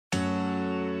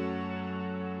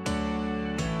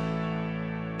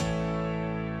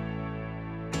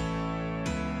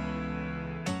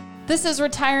This is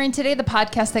Retiring Today, the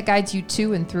podcast that guides you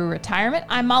to and through retirement.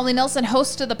 I'm Molly Nelson,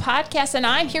 host of the podcast, and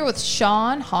I'm here with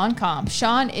Sean Honkamp.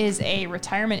 Sean is a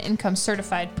retirement income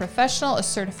certified professional, a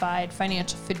certified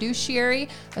financial fiduciary,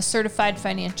 a certified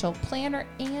financial planner,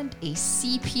 and a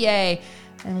CPA.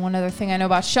 And one other thing I know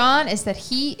about Sean is that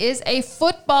he is a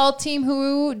football team.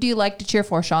 Who do you like to cheer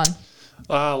for, Sean?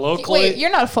 Locally. Wait,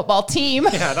 you're not a football team.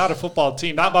 Yeah, not a football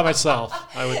team. Not by myself.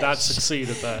 I would not succeed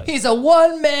at that. He's a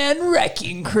one-man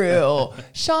wrecking crew.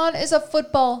 Sean is a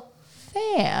football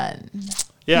fan.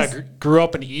 Yeah, grew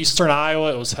up in eastern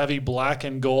Iowa. It was heavy black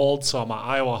and gold, so I'm an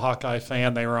Iowa Hawkeye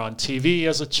fan. They were on TV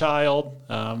as a child.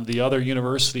 The other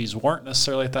universities weren't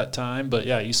necessarily at that time, but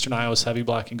yeah, eastern Iowa is heavy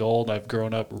black and gold. I've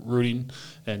grown up rooting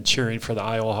and cheering for the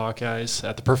Iowa Hawkeyes.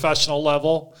 At the professional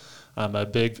level, I'm a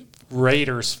big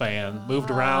Raiders fan. Moved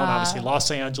around, obviously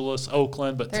Los Angeles,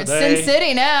 Oakland, but They're today, Sin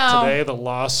City now. Today the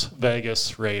Las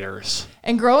Vegas Raiders.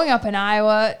 And growing up in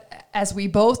Iowa, as we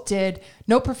both did,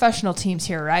 no professional teams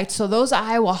here, right? So those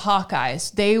Iowa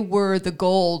Hawkeyes, they were the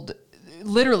gold,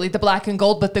 literally the black and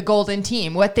gold, but the golden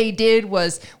team. What they did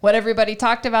was what everybody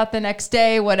talked about the next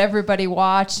day, what everybody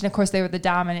watched. And of course, they were the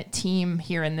dominant team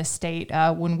here in the state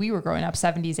when we were growing up,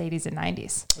 70s, 80s, and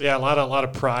 90s. Yeah, a lot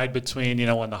of pride between,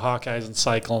 when the Hawkeyes and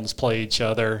Cyclones play each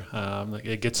other.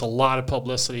 It gets a lot of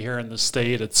publicity here in the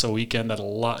state. It's a weekend that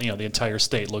the entire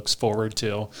state looks forward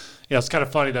to. Yeah, it's kind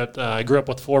of funny that I grew up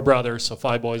with four brothers, so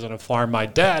 5 boys on a farm. My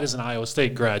dad is an Iowa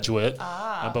State graduate,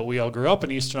 but we all grew up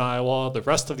in eastern Iowa. The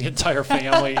rest of the entire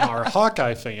family are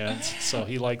Hawkeye fans, so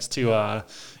he likes to,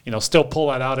 still pull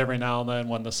that out every now and then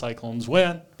when the Cyclones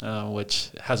win, which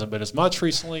hasn't been as much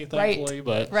recently, thankfully.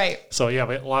 Right. So yeah,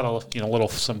 a lot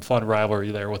of some fun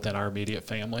rivalry there within our immediate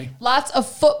family. Lots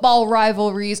of football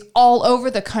rivalries all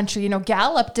over the country.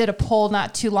 Gallup did a poll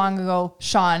not too long ago,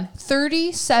 Sean.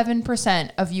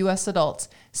 37% of U.S. adults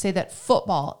say that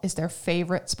football is their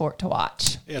favorite sport to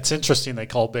watch. It's interesting they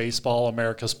call baseball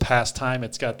America's pastime.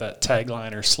 It's got that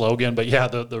tagline or slogan. But yeah,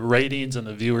 the ratings and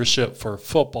the viewership for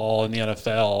football in the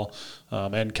NFL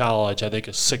and college, I think,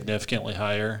 is significantly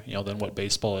higher, than what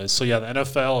baseball is. So yeah, the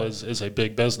NFL is a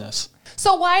big business.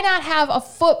 So why not have a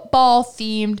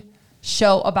football-themed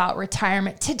show about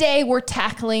retirement? Today, we're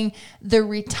tackling the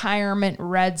retirement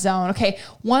red zone. Okay,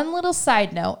 one little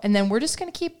side note, and then we're just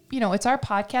going to keep, it's our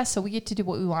podcast, so we get to do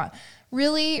what we want.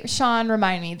 Really, Sean,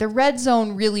 remind me, the red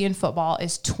zone really in football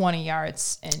is 20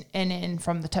 yards and in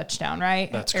from the touchdown, right?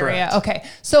 That's correct. Okay,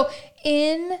 so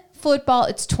in football,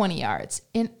 it's 20 yards.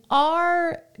 In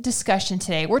our discussion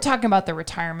today, we're talking about the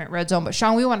retirement red zone, but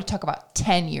Sean, we want to talk about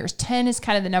 10 years. 10 is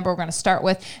kind of the number we're going to start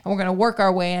with, and we're going to work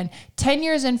our way in. 10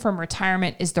 years in from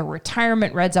retirement is the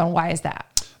retirement red zone. Why is that?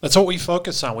 That's what we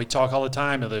focus on. We talk all the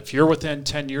time that if you're within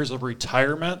 10 years of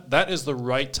retirement, that is the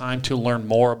right time to learn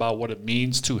more about what it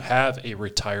means to have a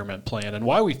retirement plan. And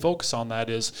why we focus on that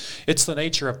is it's the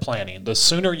nature of planning. The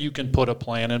sooner you can put a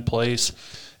plan in place,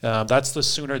 that's the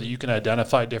sooner that you can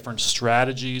identify different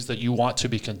strategies that you want to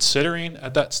be considering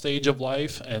at that stage of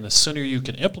life. And the sooner you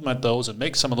can implement those and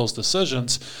make some of those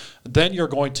decisions, then you're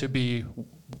going to be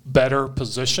better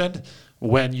positioned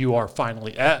when you are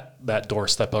finally at that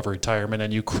doorstep of retirement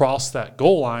and you cross that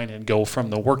goal line and go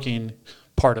from the working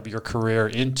part of your career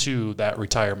into that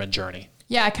retirement journey.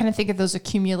 Yeah, I kind of think of those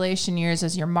accumulation years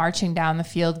as you're marching down the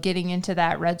field, getting into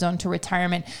that red zone to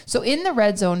retirement. So in the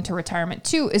red zone to retirement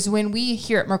too is when we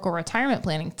here at Merkle Retirement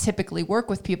Planning typically work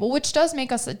with people, which does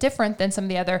make us different than some of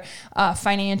the other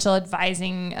financial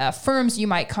advising firms you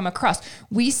might come across.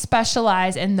 We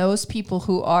specialize in those people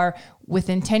who are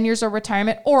within 10 years of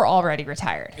retirement or already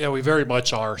retired. Yeah, we very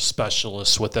much are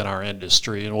specialists within our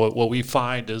industry. And what we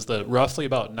find is that roughly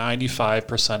about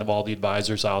 95% of all the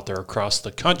advisors out there across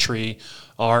the country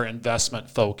are investment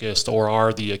focused or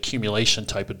are the accumulation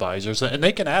type advisors. And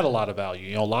they can add a lot of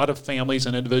value. A lot of families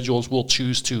and individuals will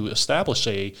choose to establish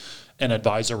an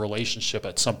advisor relationship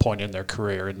at some point in their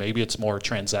career. And maybe it's more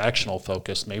transactional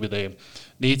focused. Maybe they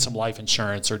need some life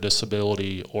insurance or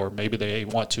disability, or maybe they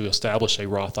want to establish a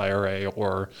Roth IRA,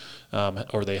 or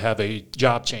they have a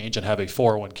job change and have a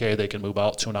 401k they can move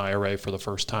out to an IRA for the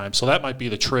first time. So that might be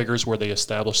the triggers where they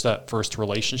establish that first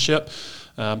relationship.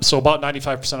 So about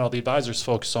 95% of the advisors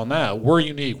focus on that. We're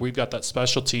unique. We've got that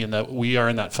specialty in that we are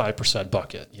in that 5%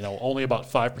 bucket. Only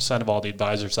about 5% of all the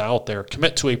advisors out there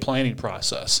commit to a planning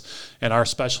process. And our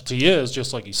specialty is,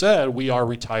 just like you said, we are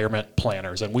retirement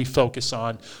planners, and we focus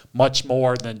on much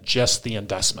more than just the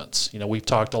investments. We've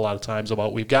talked a lot of times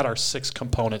about we've got our 6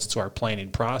 components to our planning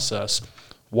process.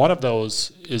 One of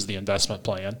those is the investment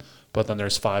plan. but then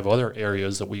there's 5 other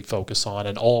areas that we focus on,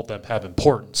 and all of them have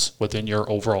importance within your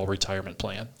overall retirement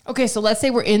plan. Okay, so let's say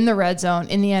we're in the red zone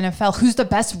in the NFL. Who's the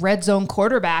best red zone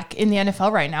quarterback in the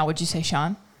NFL right now, would you say,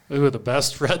 Sean? Ooh, the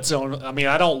best red zone. I mean,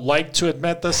 I don't like to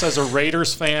admit this as a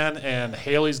Raiders fan, and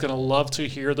Haley's going to love to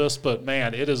hear this, but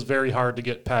man, it is very hard to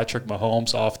get Patrick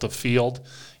Mahomes off the field.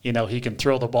 You know, he can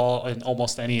throw the ball in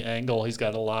almost any angle. He's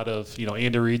got a lot of,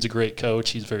 Andy Reid's a great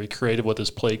coach. He's very creative with his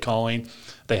play calling.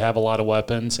 They have a lot of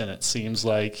weapons, and it seems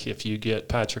like if you get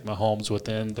Patrick Mahomes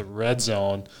within the red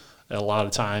zone, a lot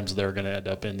of times they're going to end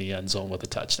up in the end zone with a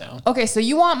touchdown. Okay, so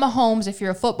you want Mahomes if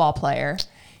you're a football player.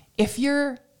 If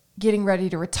you're getting ready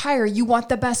to retire, you want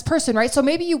the best person, right? So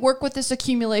maybe you work with this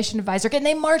accumulation advisor and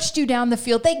they marched you down the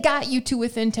field. They got you to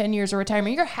within 10 years of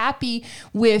retirement. You're happy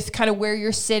with kind of where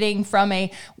you're sitting from a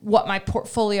what my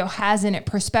portfolio has in it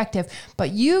perspective,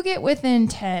 but you get within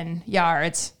 10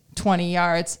 yards, 20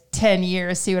 yards, 10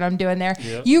 years. See what I'm doing there?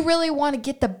 Yep. You really want to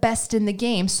get the best in the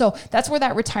game. So that's where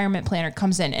that retirement planner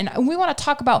comes in. And we want to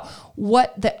talk about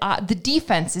what the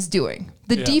defense is doing.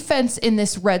 The defense in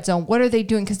this red zone, what are they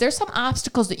doing? Because there's some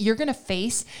obstacles that you're going to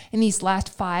face in these last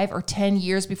 5 or 10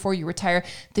 years before you retire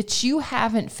that you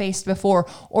haven't faced before.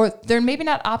 Or they're maybe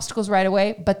not obstacles right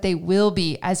away, but they will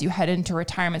be as you head into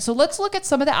retirement. So let's look at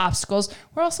some of the obstacles.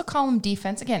 We're also calling them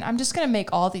defense. Again, I'm just going to make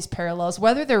all these parallels,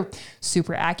 whether they're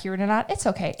super accurate or not. It's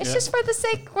okay. It's just for the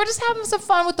sake, we're just having some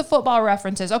fun with the football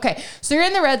references. Okay, so you're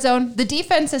in the red zone. The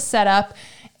defense is set up.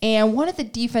 And one of the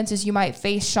defenses you might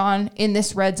face, Sean, in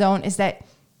this red zone is that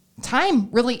time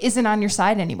really isn't on your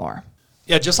side anymore.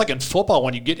 Yeah, just like in football,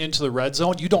 when you get into the red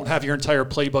zone, you don't have your entire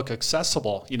playbook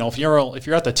accessible. If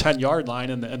you're at the 10-yard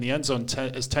line and the end zone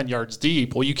is 10 yards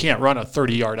deep, well, you can't run a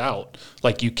 30-yard out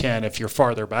like you can if you're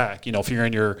farther back. If you're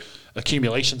in your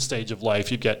accumulation stage of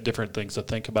life, you've got different things to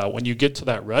think about. When you get to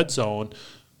that red zone,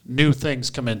 new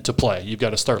things come into play. You've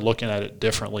got to start looking at it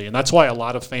differently. And that's why a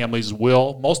lot of families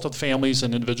most of the families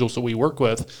and individuals that we work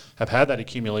with have had that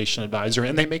accumulation advisor,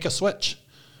 and they make a switch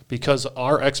because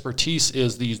our expertise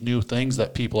is these new things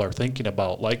that people are thinking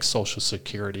about, like Social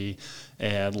Security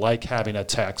and like having a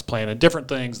tax plan and different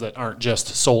things that aren't just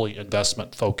solely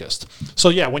investment focused. So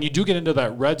yeah, when you do get into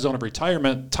that red zone of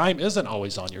retirement, time isn't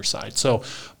always on your side. So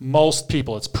most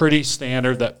people, it's pretty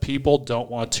standard that people don't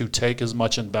want to take as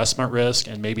much investment risk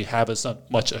and maybe have as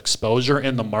much exposure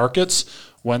in the markets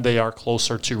when they are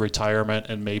closer to retirement,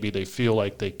 and maybe they feel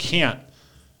like they can't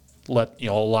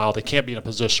they can't be in a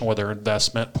position where their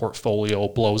investment portfolio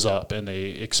blows up and they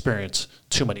experience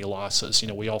too many losses.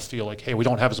 We all feel like, hey, we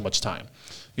don't have as much time.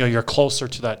 You're closer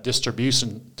to that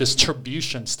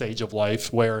distribution stage of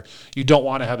life where you don't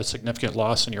want to have a significant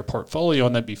loss in your portfolio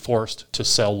and then be forced to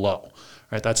sell low.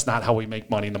 Right? That's not how we make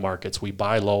money in the markets. We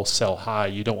buy low, sell high.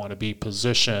 You don't want to be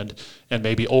positioned and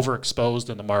maybe overexposed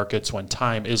in the markets when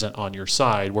time isn't on your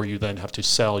side, where you then have to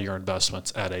sell your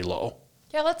investments at a low.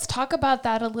 Yeah, let's talk about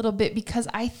that a little bit, because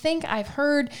I think I've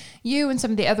heard you and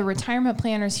some of the other retirement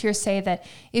planners here say that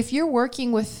if you're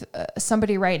working with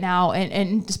somebody right now,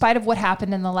 and despite of what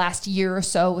happened in the last year or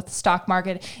so with the stock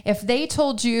market, if they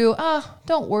told you,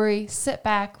 don't worry, sit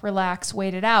back, relax,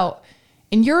 wait it out,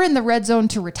 and you're in the red zone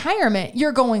to retirement,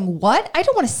 you're going, what? I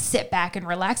don't want to sit back and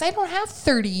relax. I don't have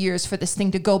 30 years for this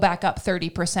thing to go back up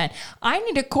 30%. I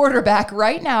need a quarterback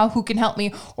right now who can help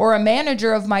me, or a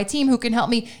manager of my team who can help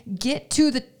me get to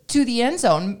the end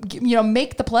zone,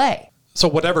 make the play. So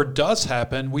whatever does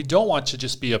happen, we don't want to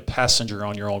just be a passenger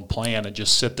on your own plan and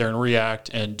just sit there and react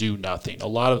and do nothing.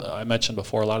 I mentioned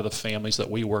before, a lot of the families that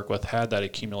we work with had that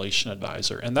accumulation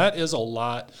advisor. And that is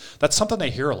that's something they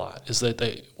hear a lot, is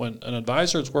that when an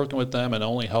advisor is working with them and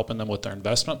only helping them with their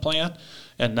investment plan,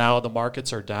 and now the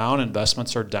markets are down,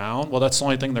 investments are down, well, that's the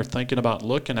only thing they're thinking about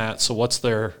looking at. So what's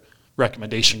their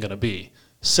recommendation going to be?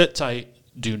 Sit tight,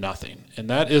 do nothing. And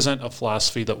that isn't a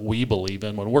philosophy that we believe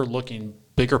in. When we're looking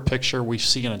bigger picture, we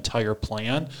see an entire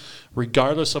plan.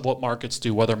 Regardless of what markets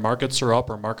do, whether markets are up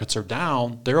or markets are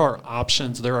down, there are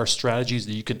options, there are strategies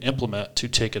that you can implement to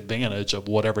take advantage of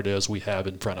whatever it is we have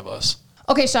in front of us.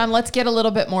 Okay, Sean, let's get a little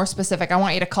bit more specific. I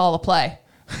want you to call a play.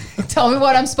 Tell me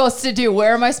what I'm supposed to do.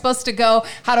 Where am I supposed to go?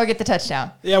 How do I get the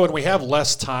touchdown? Yeah, when we have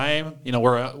less time,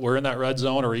 we're in that red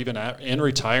zone or even in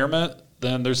retirement,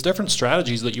 then there's different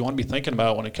strategies that you want to be thinking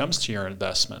about when it comes to your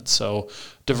investments. So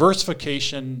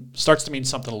diversification starts to mean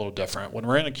something a little different. When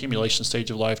we're in accumulation stage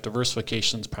of life,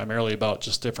 diversification is primarily about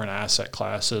just different asset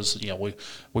classes.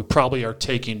 We probably are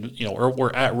taking, or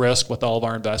we're at risk with all of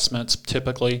our investments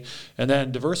typically. And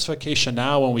then diversification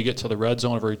now, when we get to the red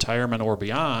zone of retirement or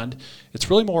beyond,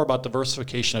 it's really more about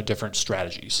diversification of different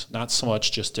strategies, not so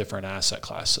much just different asset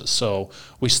classes. So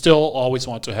we still always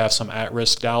want to have some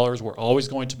at-risk dollars. We're always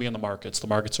going to be in the market. markets. The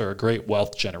markets are a great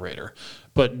wealth generator.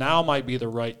 But now might be the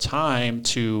right time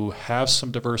to have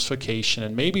some diversification,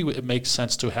 and maybe it makes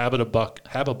sense to have a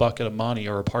bucket of money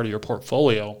or a part of your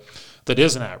portfolio that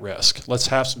isn't at risk. Let's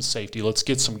have some safety. Let's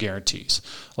get some guarantees.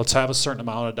 Let's have a certain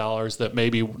amount of dollars that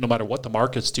maybe no matter what the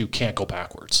markets do can't go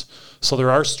backwards. So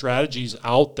there are strategies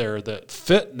out there that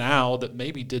fit now that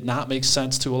maybe did not make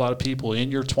sense to a lot of people in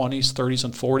your 20s, 30s,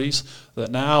 and 40s, that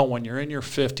now when you're in your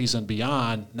 50s and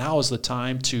beyond, now is the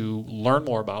time to learn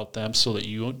more about them so that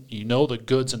you know the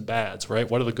goods and bads, right?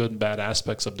 What are the good and bad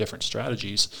aspects of different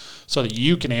strategies so that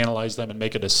you can analyze them and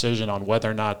make a decision on whether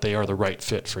or not they are the right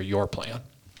fit for your plan.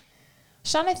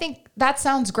 Sean, I think that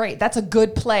sounds great. That's a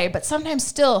good play, but sometimes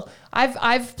still,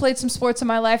 I've played some sports in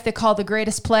my life they call the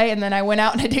greatest play, and then I went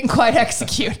out and I didn't quite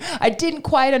execute. I didn't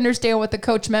quite understand what the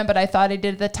coach meant, but I thought I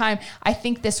did at the time. I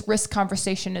think this risk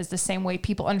conversation is the same way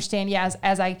people understand,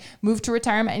 as I move to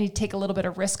retirement, I need to take a little bit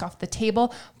of risk off the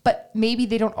table, but maybe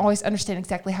they don't always understand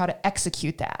exactly how to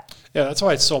execute that. Yeah, that's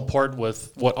why it's so important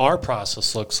with what our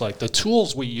process looks like. The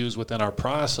tools we use within our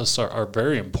process are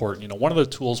very important. One of the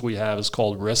tools we have is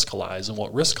called Riskalyze, and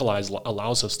what Riskalyze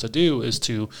allows us to do is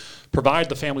to provide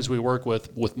the families we work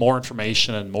with more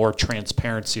information and more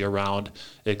transparency around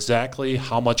exactly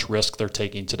how much risk they're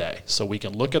taking today. So we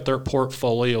can look at their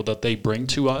portfolio that they bring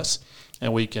to us,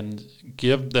 and we can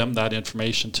give them that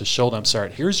information to show them,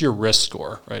 sorry, here's your risk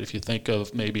score, right? If you think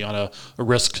of maybe on a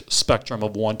risk spectrum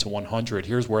of 1 to 100,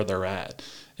 here's where they're at.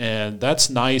 And that's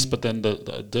nice, but then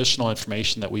the additional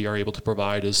information that we are able to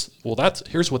provide is,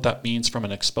 here's what that means from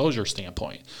an exposure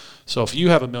standpoint. So if you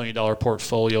have $1 million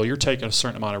portfolio, you're taking a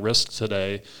certain amount of risk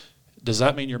today. Does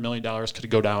that mean your $1 million could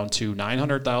go down to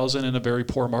 $900,000 in a very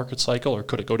poor market cycle, or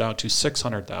could it go down to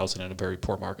 $600,000 in a very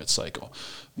poor market cycle?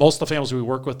 Most of the families we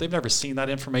work with, they've never seen that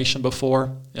information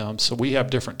before. So we have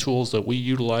different tools that we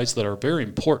utilize that are very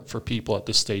important for people at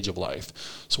this stage of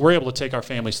life. So we're able to take our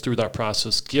families through that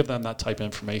process, give them that type of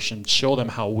information, show them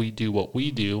how we do what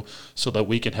we do so that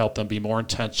we can help them be more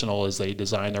intentional as they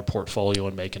design their portfolio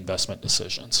and make investment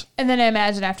decisions. And then I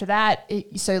imagine after that,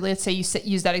 so let's say you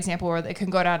use that example where it can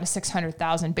go down to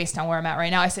 $600,000 based on where I'm at right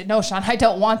now. I said, no, Sean, I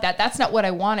don't want that. That's not what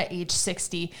I want at age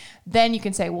 60. Then you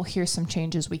can say, well, here's some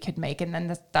changes we could make. And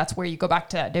then that's where you go back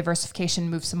to diversification,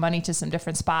 move some money to some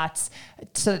different spots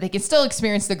so that they can still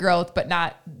experience the growth, but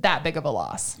not that big of a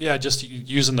loss. Yeah, just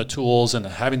using the tools and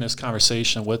having this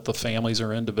conversation with the families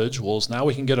or individuals, now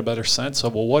we can get a better sense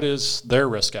of, well, what is their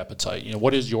risk appetite?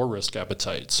 What is your risk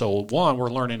appetite? So one,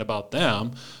 we're learning about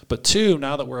them, but two,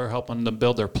 now that we're helping them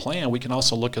build their plan, we can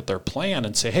also look at their plan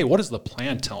and say, hey, what is the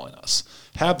plan telling us?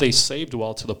 Have they saved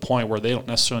well to the point where they don't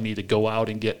necessarily need to go out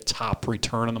and get top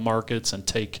return in the markets and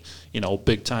take,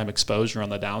 big time exposure on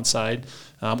the downside?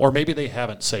 Or maybe they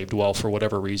haven't saved well for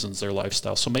whatever reasons, their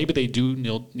lifestyle. So maybe they do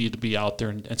need to be out there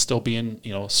and still be in,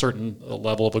 a certain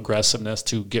level of aggressiveness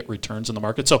to get returns in the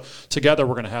market. So together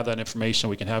we're going to have that information.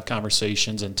 We can have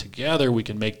conversations, and together we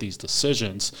can make these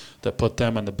decisions that put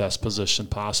them in the best position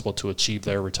possible to achieve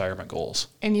their retirement goals.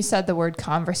 And you said the word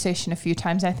conversation a few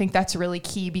times. I think that's really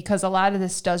key because a lot of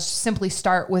this does simply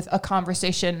start with a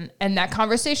conversation, and that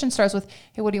conversation starts with,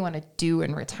 hey, what do you want to do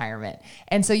in retirement?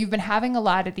 And so you've been having a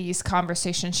lot of these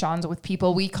conversations, Sean, with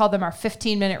people. We call them our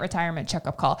 15-minute retirement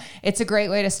checkup call. It's a great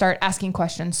way to start asking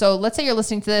questions. So let's say you're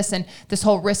listening to this and this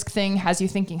whole risk thing has you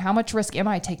thinking, how much risk am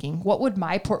I taking? What would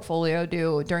my portfolio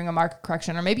do during a market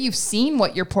correction? Or maybe you've seen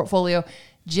what your portfolio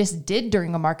just did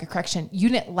during a market correction. You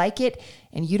didn't like it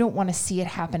and you don't want to see it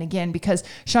happen again because,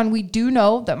 Sean, we do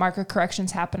know that market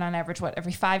corrections happen on average,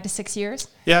 every 5 to 6 years?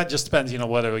 Yeah, it just depends,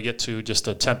 whether we get to just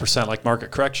a 10% like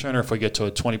market correction or if we get to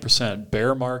a 20%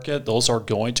 bear market. Those are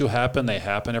going to happen. They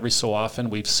happen every so often.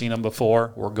 We've seen them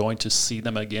before. We're going to see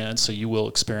them again. So you will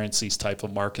experience these type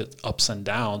of market ups and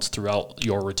downs throughout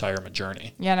your retirement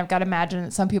journey. Yeah, and I've got to imagine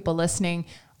that some people listening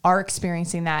are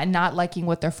experiencing that and not liking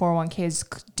what their 401k is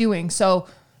doing. So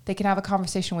they can have a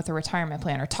conversation with a retirement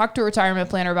planner, talk to a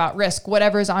retirement planner about risk,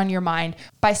 whatever's on your mind,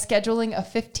 by scheduling a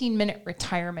 15-minute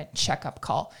retirement checkup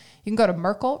call. You can go to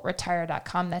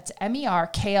merkleretire.com. That's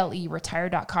MERKLE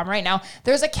retire.com. Right now,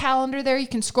 there's a calendar there. You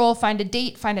can scroll, find a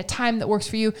date, find a time that works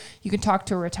for you. You can talk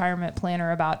to a retirement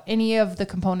planner about any of the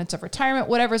components of retirement,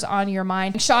 whatever's on your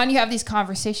mind. Sean, you have these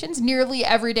conversations nearly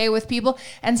every day with people,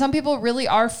 and some people really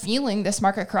are feeling this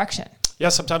market correction. Yeah,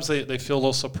 sometimes they feel a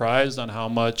little surprised on how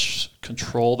much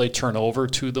control they turn over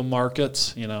to the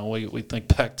markets. We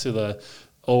think back to the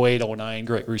 08, 09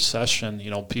 Great Recession.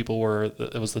 It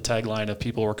was the tagline of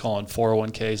people were calling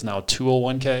 401ks now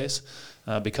 201ks.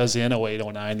 because in 08,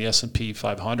 09, the S&P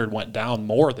 500 went down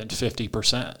more than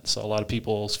 50%. So a lot of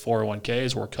people's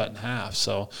 401ks were cut in half.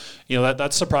 So,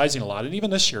 that's surprising a lot. And even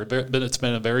this year, but it's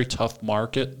been a very tough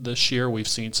market this year. We've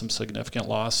seen some significant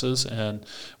losses, and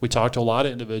we talked to a lot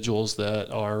of individuals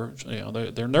that are,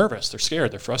 they're nervous, they're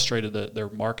scared, they're frustrated that their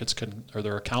markets or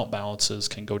their account balances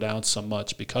can go down so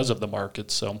much because of the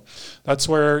market. So that's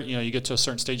where, you get to a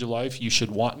certain stage of life, you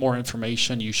should want more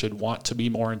information. You should want to be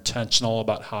more intentional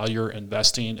about how you're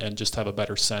investing and just have a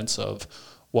better sense of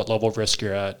what level of risk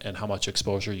you're at and how much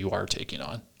exposure you are taking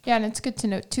on. Yeah, and it's good to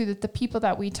note, too, that the people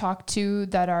that we talk to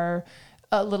that are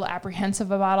a little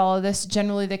apprehensive about all of this,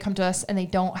 generally they come to us and they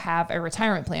don't have a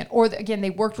retirement plan. Or, again, they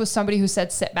worked with somebody who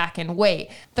said sit back and wait.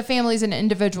 The families and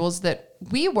individuals that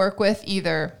we work with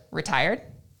either retired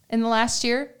in the last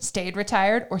year, stayed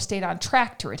retired, or stayed on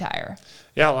track to retire.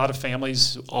 Yeah, a lot of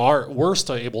families were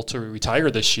still able to retire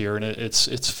this year, and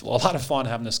it's a lot of fun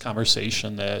having this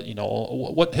conversation. That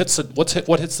what hits the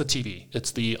TV?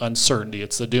 It's the uncertainty,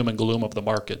 it's the doom and gloom of the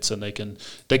markets, and they can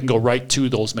go right to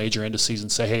those major indices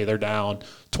and say, hey, they're down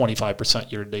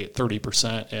 25% year to date,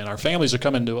 30%, and our families are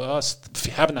coming to us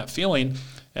having that feeling.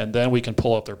 And then we can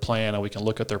pull up their plan and we can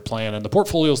look at their plan, and the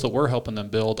portfolios that we're helping them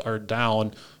build are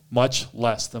down much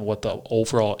less than what the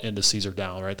overall indices are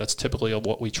down, right? That's typically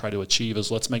what we try to achieve is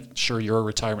let's make sure your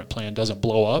retirement plan doesn't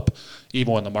blow up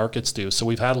even when the markets do. So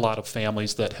we've had a lot of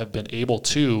families that have been able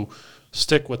to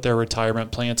stick with their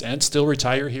retirement plans and still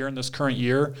retire here in this current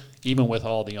year, even with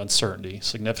all the uncertainty,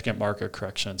 significant market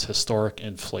corrections, historic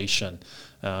inflation,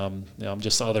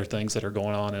 just other things that are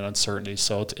going on in uncertainty.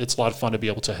 So it's a lot of fun to be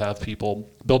able to have people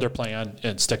build their plan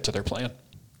and stick to their plan.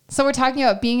 So we're talking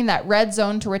about being in that red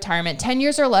zone to retirement, 10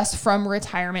 years or less from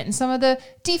retirement, and some of the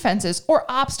defenses or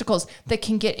obstacles that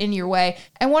can get in your way.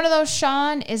 And one of those,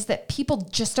 Sean, is that people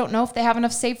just don't know if they have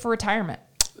enough saved for retirement.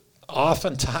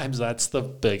 Oftentimes, that's the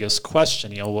biggest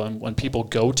question. When people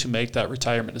go to make that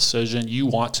retirement decision, you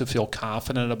want to feel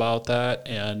confident about that,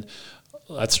 and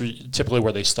that's typically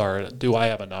where they start. Do I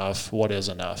have enough? What is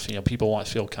enough? People want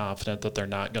to feel confident that they're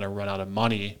not going to run out of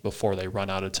money before they run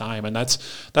out of time, and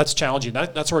that's challenging.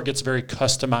 That's where it gets very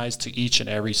customized to each and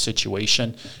every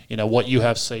situation. What you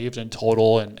have saved in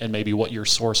total, and maybe what your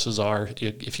sources are.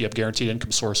 If you have guaranteed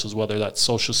income sources, whether that's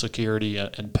Social Security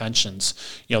and pensions,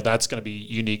 that's going to be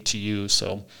unique to you.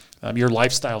 So. Your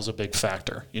lifestyle is a big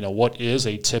factor. What is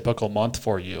a typical month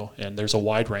for you? And there's a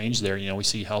wide range there. We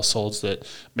see households that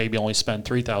maybe only spend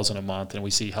 $3,000 a month, and we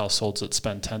see households that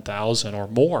spend $10,000 or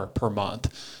more per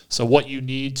month. So what you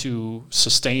need to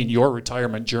sustain your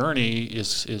retirement journey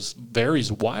is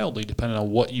varies wildly depending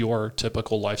on what your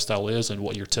typical lifestyle is and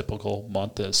what your typical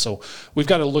month is. So we've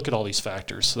got to look at all these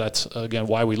factors. So that's, again,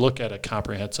 why we look at a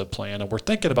comprehensive plan, and we're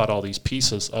thinking about all these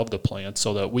pieces of the plan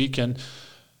so that we can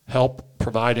help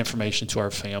provide information to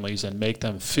our families and make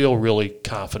them feel really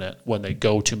confident when they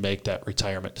go to make that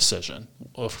retirement decision.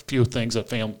 A few things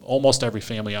that almost every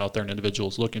family out there and individual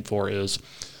is looking for is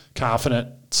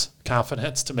confidence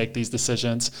to make these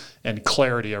decisions and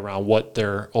clarity around what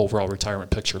their overall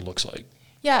retirement picture looks like.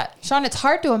 Yeah, Sean, it's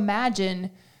hard to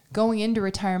imagine going into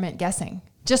retirement guessing.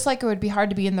 Just like it would be hard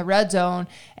to be in the red zone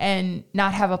and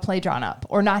not have a play drawn up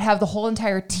or not have the whole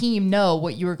entire team know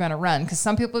what you were going to run. Because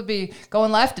some people would be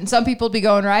going left and some people would be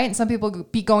going right and some people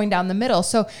would be going down the middle.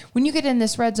 So when you get in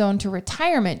this red zone to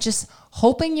retirement, just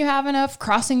hoping you have enough,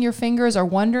 crossing your fingers or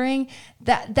wondering,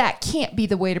 that can't be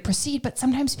the way to proceed. But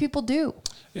sometimes people do.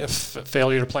 If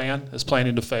failure to plan is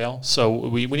planning to fail. So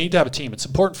we need to have a team. It's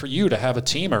important for you to have a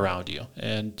team around you,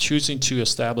 and choosing to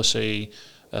establish a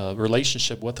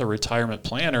relationship with a retirement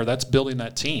planner, that's building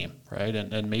that team, right?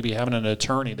 And maybe having an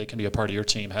attorney that can be a part of your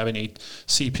team, having a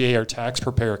CPA or tax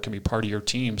preparer can be part of your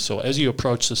team. So as you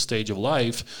approach this stage of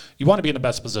life, you want to be in the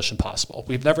best position possible.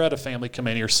 We've never had a family come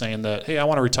in here saying that, hey, I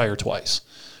want to retire twice.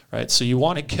 Right, so you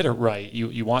want to get it right.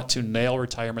 You want to nail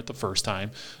retirement the first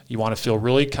time. You want to feel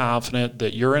really confident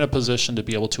that you're in a position to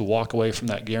be able to walk away from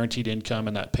that guaranteed income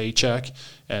and that paycheck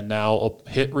and now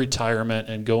hit retirement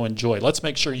and go enjoy. Let's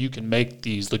make sure you can make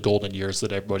these the golden years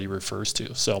that everybody refers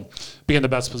to. So be in the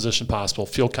best position possible.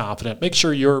 Feel confident. Make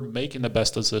sure you're making the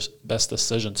best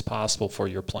decisions possible for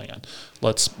your plan.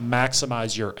 Let's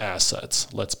maximize your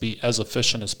assets. Let's be as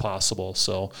efficient as possible.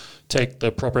 So take the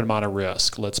appropriate amount of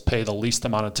risk. Let's pay the least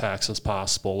amount of tax as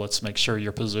possible. Let's make sure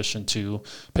you're positioned to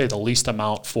pay the least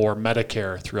amount for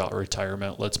Medicare throughout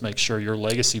retirement. Let's make sure your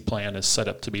legacy plan is set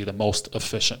up to be the most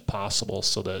efficient possible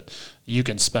so that you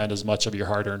can spend as much of your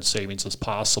hard-earned savings as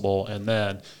possible. And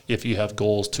then if you have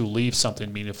goals to leave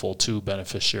something meaningful to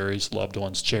beneficiaries, loved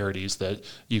ones, charities, that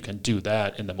you can do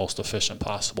that in the most efficient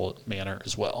possible manner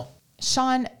as well.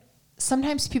 Sean,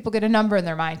 sometimes people get a number in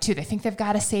their mind too. They think they've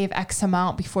got to save X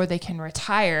amount before they can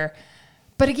retire.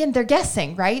 But again, they're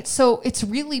guessing, right? So it's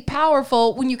really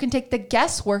powerful when you can take the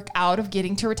guesswork out of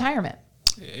getting to retirement.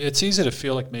 It's easy to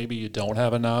feel like maybe you don't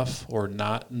have enough or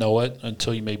not know it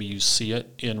until you see it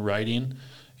in writing.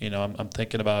 I'm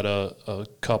thinking about a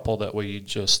couple that we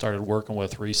just started working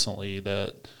with recently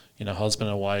that, husband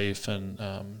and wife,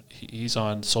 and he's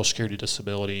on Social Security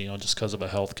disability, just because of a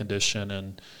health condition,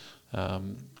 and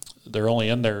they're only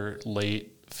in their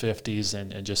late 50s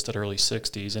and just at early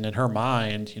 60s. And in her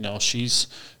mind, she's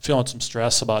feeling some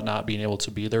stress about not being able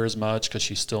to be there as much because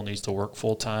she still needs to work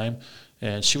full time.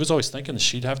 And she was always thinking that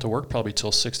she'd have to work probably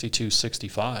till 62,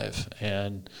 65.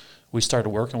 And we started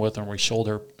working with her and we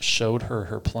showed her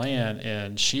her plan,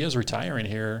 and she is retiring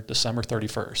here December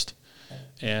 31st.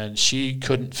 And she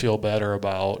couldn't feel better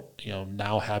about,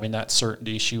 now having that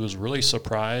certainty. She was really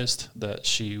surprised that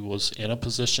she was in a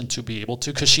position to be able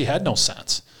to, because she had no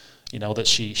sense, that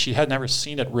she had never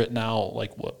seen it written out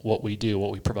like what we do,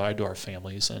 what we provide to our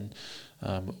families. And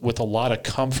with a lot of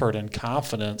comfort and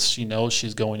confidence, she knows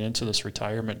she's going into this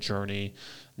retirement journey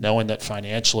knowing that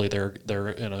financially they're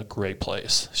in a great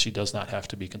place. She does not have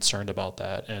to be concerned about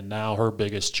that. And now her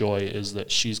biggest joy is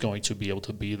that she's going to be able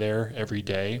to be there every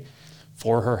day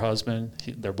for her husband.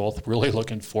 They're both really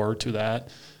looking forward to that.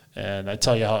 And I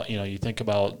tell you how, you think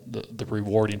about the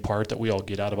rewarding part that we all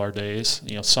get out of our days.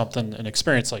 An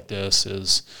experience like this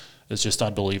is just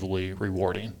unbelievably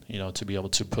rewarding, to be able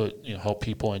to help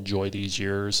people enjoy these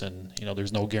years. And,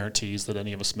 there's no guarantees that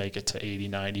any of us make it to 80,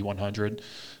 90, 100.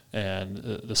 And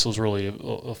this was really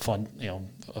a fun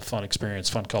experience,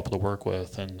 fun couple to work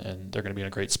with, and they're going to be in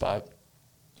a great spot.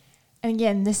 And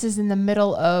again, this is in the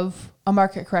middle of a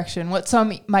market correction, what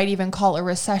some might even call a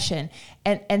recession.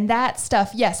 And that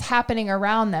stuff, yes, happening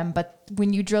around them. But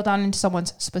when you drill down into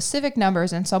someone's specific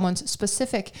numbers and someone's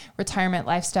specific retirement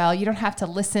lifestyle, you don't have to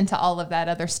listen to all of that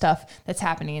other stuff that's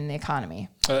happening in the economy.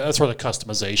 That's where the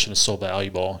customization is so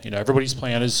valuable. Everybody's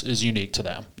plan is unique to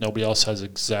them. Nobody else has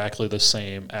exactly the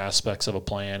same aspects of a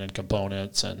plan and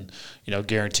components and,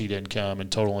 guaranteed income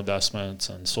and total investments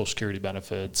and Social Security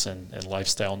benefits and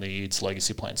lifestyle needs,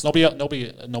 legacy plans.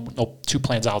 No two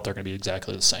plans out there are going to be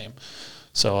exactly the same.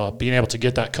 So being able to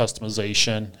get that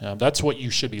customization, that's what you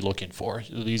should be looking for.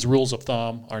 These rules of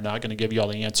thumb are not going to give you all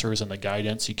the answers and the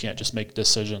guidance. You can't just make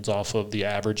decisions off of the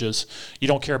averages. You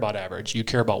don't care about average. You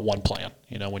care about one plan.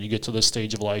 When you get to this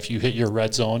stage of life, you hit your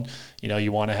red zone.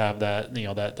 You want to have that,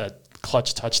 that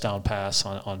clutch touchdown pass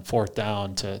on fourth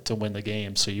down to win the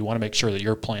game. So you want to make sure that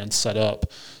your plan's set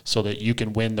up so that you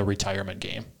can win the retirement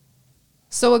game.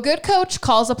 So a good coach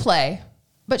calls a play.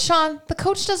 But Sean, the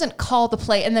coach doesn't call the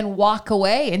play and then walk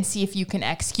away and see if you can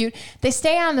execute. They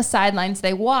stay on the sidelines,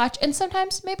 they watch, and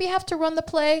sometimes maybe have to run the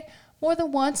play more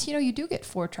than once. You do get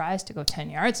 4 tries to go 10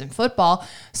 yards in football.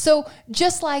 So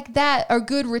just like that, a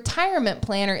good retirement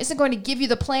planner isn't going to give you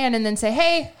the plan and then say,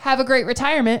 hey, have a great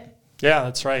retirement. Yeah,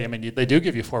 that's right. I mean, they do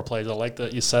give you 4 plays. I like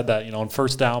that you said that, and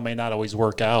first down may not always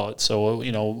work out. So,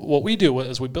 what we do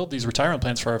is we build these retirement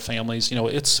plans for our families.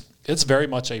 It's very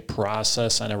much a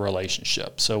process and a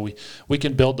relationship. So we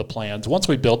can build the plans. Once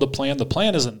we build the plan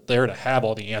isn't there to have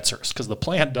all the answers because the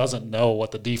plan doesn't know what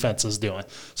the defense is doing.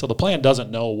 So the plan doesn't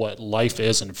know what life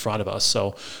is in front of us.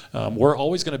 So we're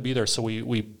always going to be there. So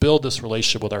we build this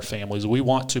relationship with our families. We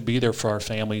want to be there for our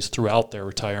families throughout their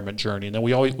retirement journey. And then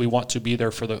we want to be there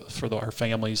for our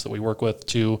families that we work with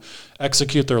to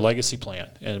execute their legacy plan.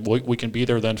 And we can be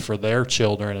there then for their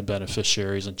children and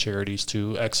beneficiaries and charities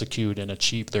to execute and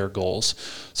achieve their goals.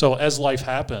 So as life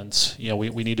happens,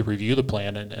 we need to review the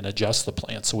plan and adjust the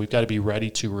plan. So we've got to be ready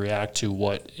to react to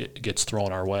what it gets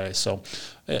thrown our way. So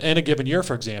in a given year,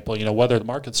 for example, whether the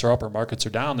markets are up or markets are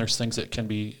down, there's things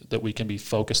that we can be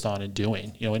focused on and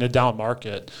doing. In a down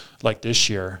market like this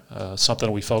year,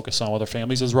 something we focus on with our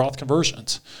families is Roth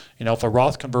conversions. If a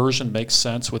Roth conversion makes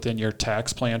sense within your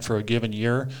tax plan for a given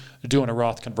year, doing a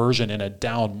Roth conversion in a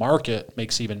down market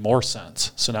makes even more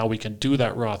sense. So now we can do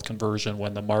that Roth conversion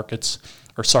when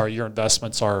your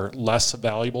investments are less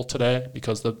valuable today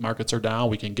because the markets are down.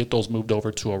 We can get those moved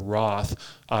over to a Roth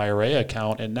IRA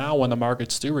account. And now when the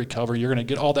markets do recover, you're going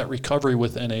to get all that recovery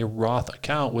within a Roth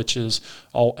account, which is,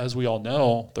 as we all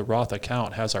know, the Roth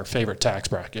account has our favorite tax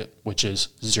bracket, which is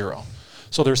 0.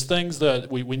 So there's things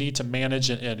that we need to manage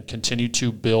and continue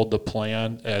to build the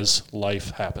plan as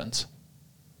life happens.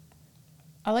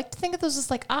 I like to think of those as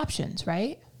like options,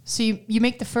 right? So you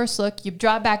make the first look, you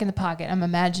draw it back in the pocket. I'm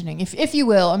imagining, if you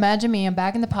will, imagine me, I'm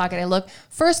back in the pocket. I look,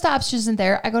 first option isn't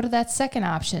there. I go to that second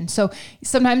option. So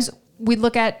sometimes we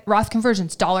look at Roth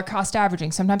conversions, dollar cost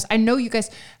averaging. Sometimes I know you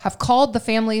guys have called the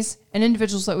families and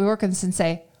individuals that we work with and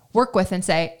say, work with and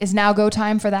say, is now go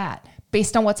time for that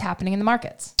based on what's happening in the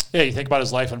markets? Yeah, you think about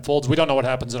as life unfolds, we don't know what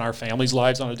happens in our families'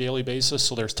 lives on a daily basis.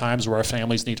 So there's times where our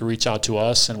families need to reach out to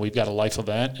us, and we've got a life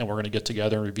event, and we're going to get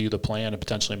together and review the plan and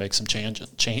potentially make some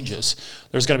changes.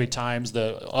 There's going to be times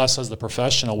that us as the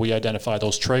professional, we identify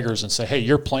those triggers and say, hey,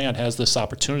 your plan has this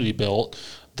opportunity built.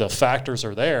 The factors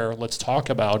are there. Let's talk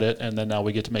about it. And then now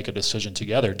we get to make a decision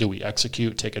together. Do we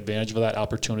execute, take advantage of that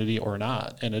opportunity or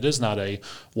not? And it is not a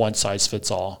one size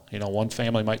fits all. One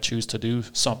family might choose to do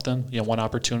something, one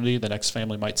opportunity. The next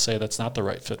family might say that's not the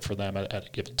right fit for them at a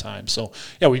given time. So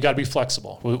yeah, we've got to be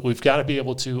flexible. We've got to be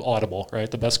able to audible,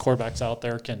 right? The best quarterbacks out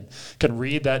there can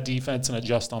read that defense and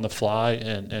adjust on the fly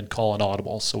and call an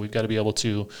audible. So we've got to be able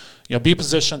to, be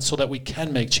positioned so that we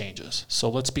can make changes. So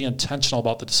let's be intentional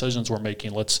about the decisions we're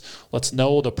making. Let's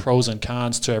know the pros and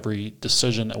cons to every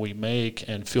decision that we make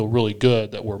and feel really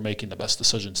good that we're making the best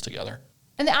decisions together.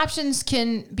 And the options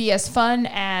can be as fun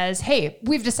as, hey,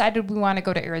 we've decided we want to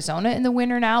go to Arizona in the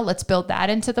winter now. Let's build that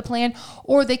into the plan.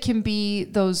 Or they can be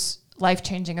those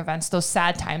life-changing events, those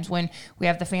sad times when we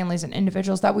have the families and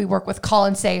individuals that we work with call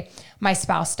and say, my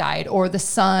spouse died, or the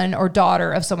son or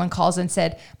daughter of someone calls and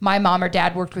said, my mom or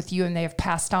dad worked with you and they have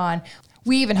passed on.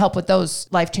 We even help with those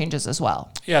life changes as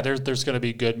well. Yeah, there's going to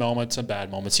be good moments and bad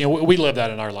moments. We live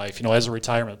that in our life. As a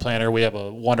retirement planner, we have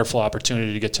a wonderful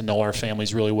opportunity to get to know our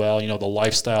families really well. The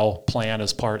lifestyle plan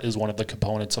is one of the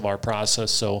components of our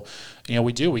process. So,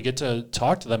 we get to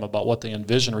talk to them about what they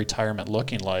envision retirement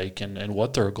looking like and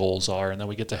what their goals are. And then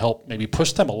we get to help maybe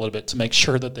push them a little bit to make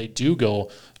sure that they do go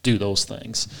do those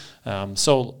things.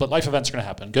 But life events are going to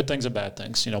happen, good things and bad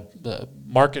things. The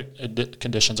market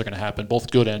conditions are going to happen,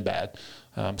 both good and bad.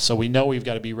 So we know we've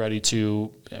got to be ready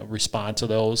to respond to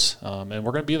those, and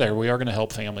we're going to be there. We are going to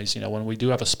help families. When we do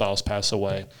have a spouse pass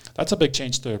away, that's a big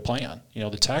change to their plan.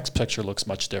 The tax picture looks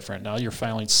much different. Now you're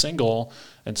filing single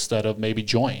instead of maybe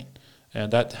joint,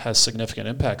 and that has significant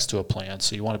impacts to a plan.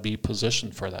 So you want to be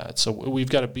positioned for that. So we've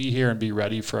got to be here and be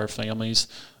ready for our families.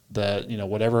 That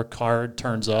whatever card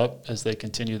turns up as they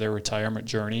continue their retirement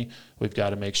journey, we've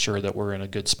got to make sure that we're in a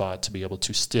good spot to be able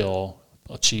to still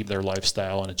achieve their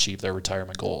lifestyle and achieve their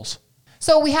retirement goals.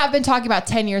 So we have been talking about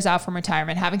 10 years out from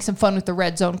retirement, having some fun with the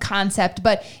red zone concept.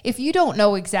 But if you don't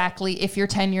know exactly if you're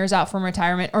 10 years out from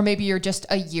retirement, or maybe you're just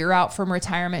a year out from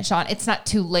retirement, Sean, it's not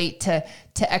too late to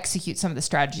execute some of the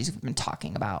strategies we've been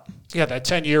talking about. Yeah, that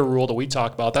 10-year rule that we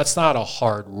talk about, that's not a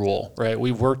hard rule, right?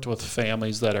 We've worked with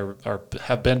families that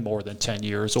have been more than 10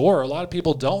 years, or a lot of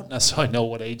people don't necessarily know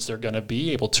what age they're going to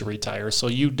be able to retire. So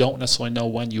you don't necessarily know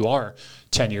when you are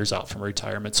 10 years out from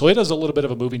retirement. So it is a little bit of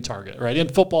a moving target, right? In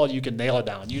football, you can nail it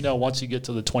down. Once you get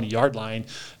to the 20-yard line,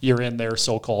 you're in their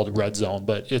so-called red zone.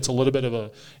 But it's a little bit of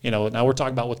a, now we're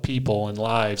talking about with people and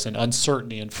lives and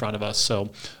uncertainty in front of us.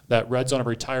 So that red zone of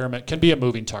retirement can be a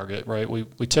moving target, right? We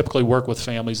typically work with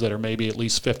families that are maybe at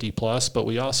least 50 plus, but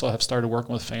we also have started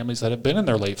working with families that have been in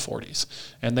their late 40s,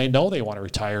 and they know they want to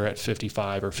retire at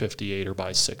 55 or 58 or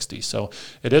by 60. So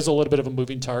it is a little bit of a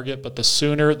moving target, but the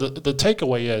sooner, the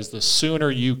takeaway is the sooner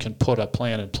you can put a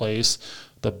plan in place,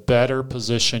 the better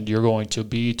positioned you're going to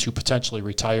be to potentially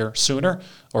retire sooner,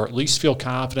 or at least feel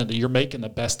confident that you're making the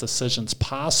best decisions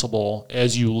possible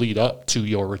as you lead up to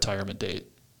your retirement date.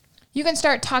 You can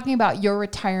start talking about your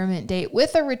retirement date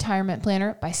with a retirement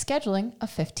planner by scheduling a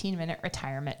 15-minute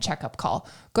retirement checkup call.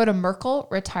 Go to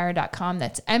merkleretire.com.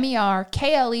 That's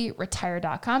MERKLE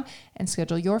retire.com and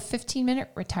schedule your 15-minute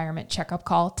retirement checkup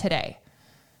call today.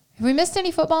 Have we missed any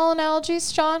football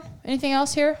analogies, Sean? Anything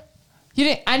else here? You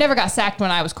didn't. I never got sacked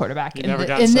when I was quarterback in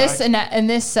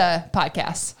this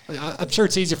podcast. I'm sure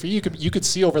it's easy for you. You could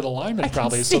see over the lineman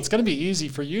probably, so it's going to be easy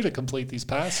for you to complete these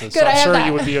passes. Good, so I'm sure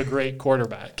you would be a great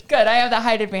quarterback. Good. I have the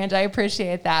height advantage. I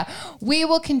appreciate that. We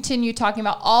will continue talking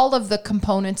about all of the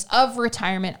components of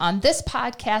retirement on this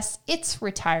podcast. It's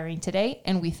Retiring Today,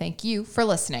 and we thank you for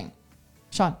listening.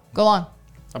 Sean, go long.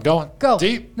 I'm going. Go.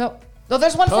 Deep. No,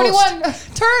 there's 141.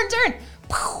 Turn.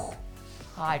 Oh,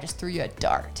 I just threw you a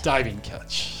dart. Diving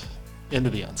catch into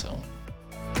the end zone.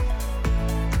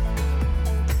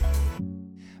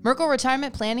 Merkle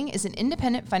Retirement Planning is an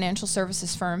independent financial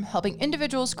services firm helping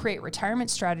individuals create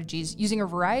retirement strategies using a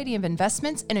variety of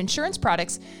investments and insurance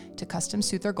products to custom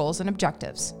suit their goals and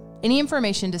objectives. Any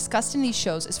information discussed in these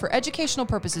shows is for educational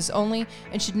purposes only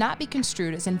and should not be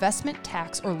construed as investment,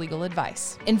 tax, or legal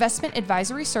advice. Investment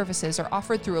advisory services are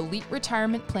offered through Elite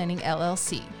Retirement Planning,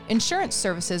 LLC. Insurance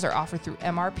services are offered through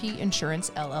MRP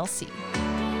Insurance, LLC.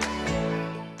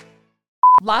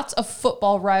 Lots of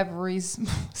football rivalries.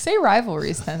 Say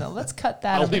rivalries then, though. Let's cut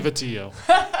that. I'll leave it to you.